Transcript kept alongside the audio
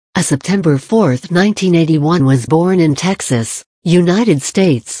a September 4, 1981 was born in Texas, United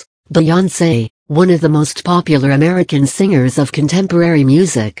States, Beyoncé, one of the most popular American singers of contemporary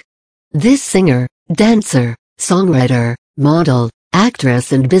music. This singer, dancer, songwriter, model,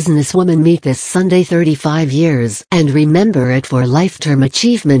 actress and businesswoman meet this Sunday 35 years and remember it for lifetime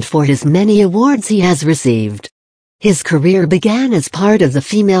achievement for his many awards he has received. His career began as part of the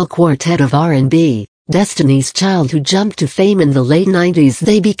female quartet of R&B, Destiny's Child, who jumped to fame in the late 90s.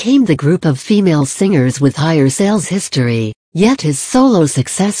 They became the group of female singers with higher sales history, yet his solo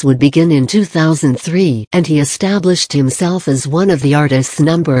success would begin in 2003 and he established himself as one of the artists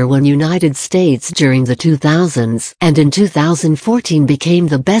 #1 United States during the 2000s and in 2014 became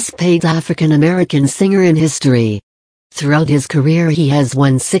the best paid African American singer in history. Throughout his career he has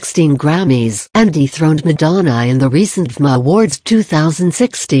won 16 Grammys and dethroned Madonna in the recent VMA Awards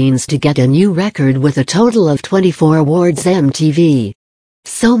 2016s to get a new record with a total of 24 awards MTV.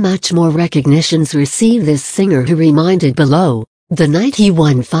 So much more recognitions receive this singer, who reminded below, the night he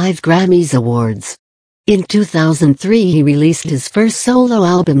won 5 Grammys Awards. In 2003 he released his first solo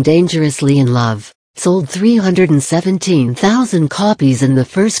album Dangerously in Love, sold 317,000 copies in the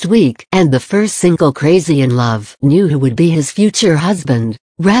first week, and the first single Crazy in Love knew who would be his future husband,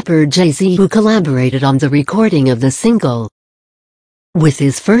 rapper Jay-Z, who collaborated on the recording of the single. With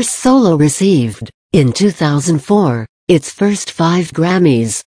his first solo received, in 2004, its first 5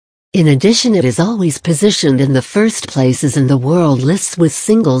 Grammys. In addition, it is always positioned in the first places in the world lists with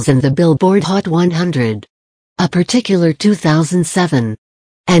singles and the Billboard Hot 100. A particular 2007.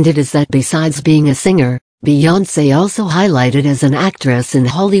 And it is that besides being a singer, Beyoncé also highlighted as an actress in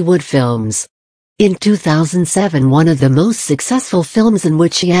Hollywood films. In 2007, one of the most successful films in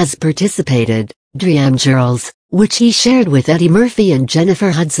which she has participated, Dreamgirls, which he shared with Eddie Murphy and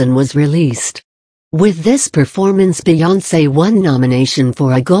Jennifer Hudson, was released. With this performance, Beyoncé won nomination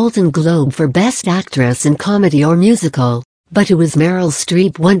for a Golden Globe for Best Actress in Comedy or Musical, but it was Meryl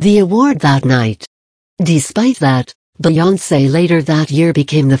Streep won the award that night. Despite that, Beyoncé later that year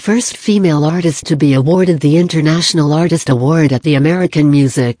became the first female artist to be awarded the International Artist Award at the American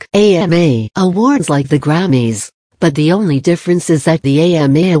Music (AMA) Awards like the Grammys, but the only difference is that the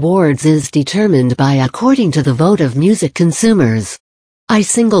AMA Awards is determined by according to the vote of music consumers.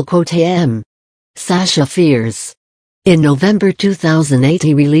 AM. Sasha Fierce. In November 2008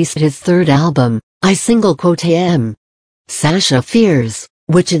 he released his third album, AM. Sasha Fierce,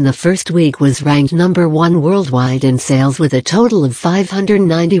 which in the first week was ranked #1 worldwide in sales with a total of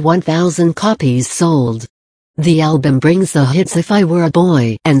 591,000 copies sold. The album brings the hits If I Were a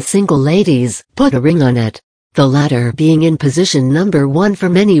Boy and Single Ladies, Put a Ring on It, the latter being in position #1 for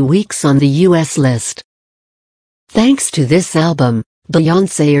many weeks on the US list. Thanks to this album,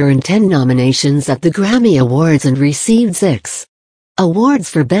 Beyoncé earned 10 nominations at the Grammy Awards and received 6 awards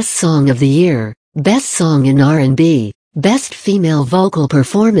for Best Song of the Year, Best Song in R&B, Best Female Vocal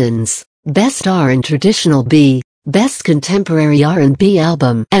Performance, Best R in Traditional B, Best Contemporary R&B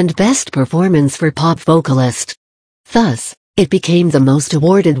Album, and Best Performance for Pop Vocalist. Thus, it became the most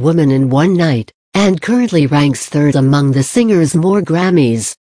awarded woman in one night, and currently ranks third among the singers' more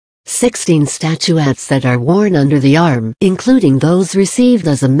Grammys. 16 statuettes that are worn under the arm, including those received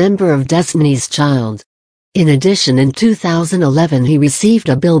as a member of Destiny's Child. In addition, in 2011 he received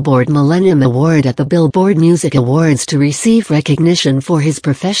a Billboard Millennium Award at the Billboard Music Awards to receive recognition for his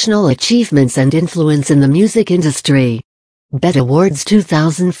professional achievements and influence in the music industry. BET Awards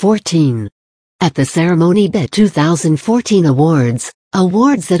 2014. At the ceremony, BET 2014 Awards,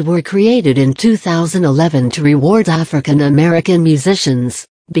 awards that were created in 2011 to reward African American musicians,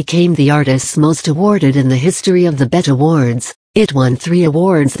 became the artists most awarded in the history of the BET Awards. It won 3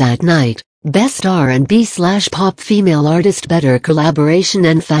 awards that night: Best R&B/Pop Female Artist, Better Collaboration,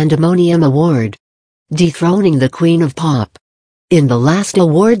 and Fandemonium Award, dethroning the Queen of Pop. In the last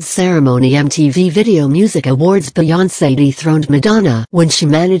awards ceremony, MTV Video Music Awards, Beyoncé dethroned Madonna when she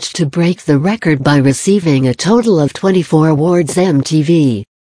managed to break the record by receiving a total of 24 awards MTV.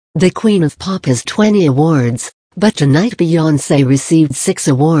 The Queen of Pop has 20 awards, but tonight Beyoncé received 6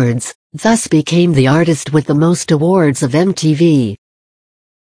 awards, thus became the artist with the most awards of MTV.